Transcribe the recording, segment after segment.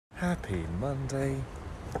Happy Monday.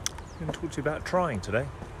 I'm going to talk to you about trying today.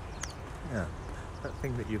 Yeah, that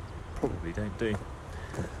thing that you probably don't do.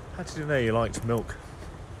 How did you know you liked milk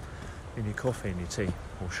in your coffee and your tea,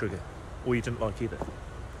 or sugar, or you didn't like either?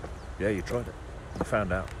 Yeah, you tried it. You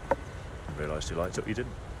found out. You realised you liked it or you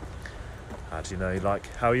didn't. How do you know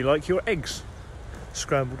how you like your eggs?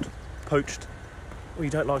 Scrambled, poached, or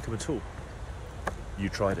you don't like them at all? You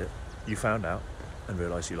tried it. You found out and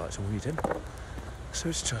realised you liked them or you didn't. So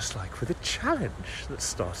it's just like with a challenge that's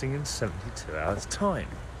starting in 72 hours' time.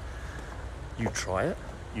 You try it,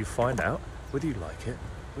 you find out whether you like it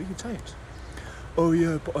or you don't. Oh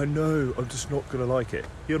yeah, but I know I'm just not going to like it.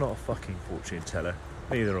 You're not a fucking fortune teller,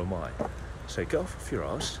 neither am I. So get off your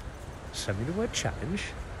ass, send me the word challenge,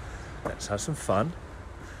 let's have some fun,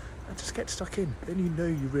 and just get stuck in. Then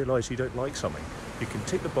you realise you don't like something. You can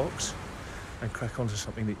tick the box and crack on to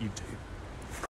something that you do.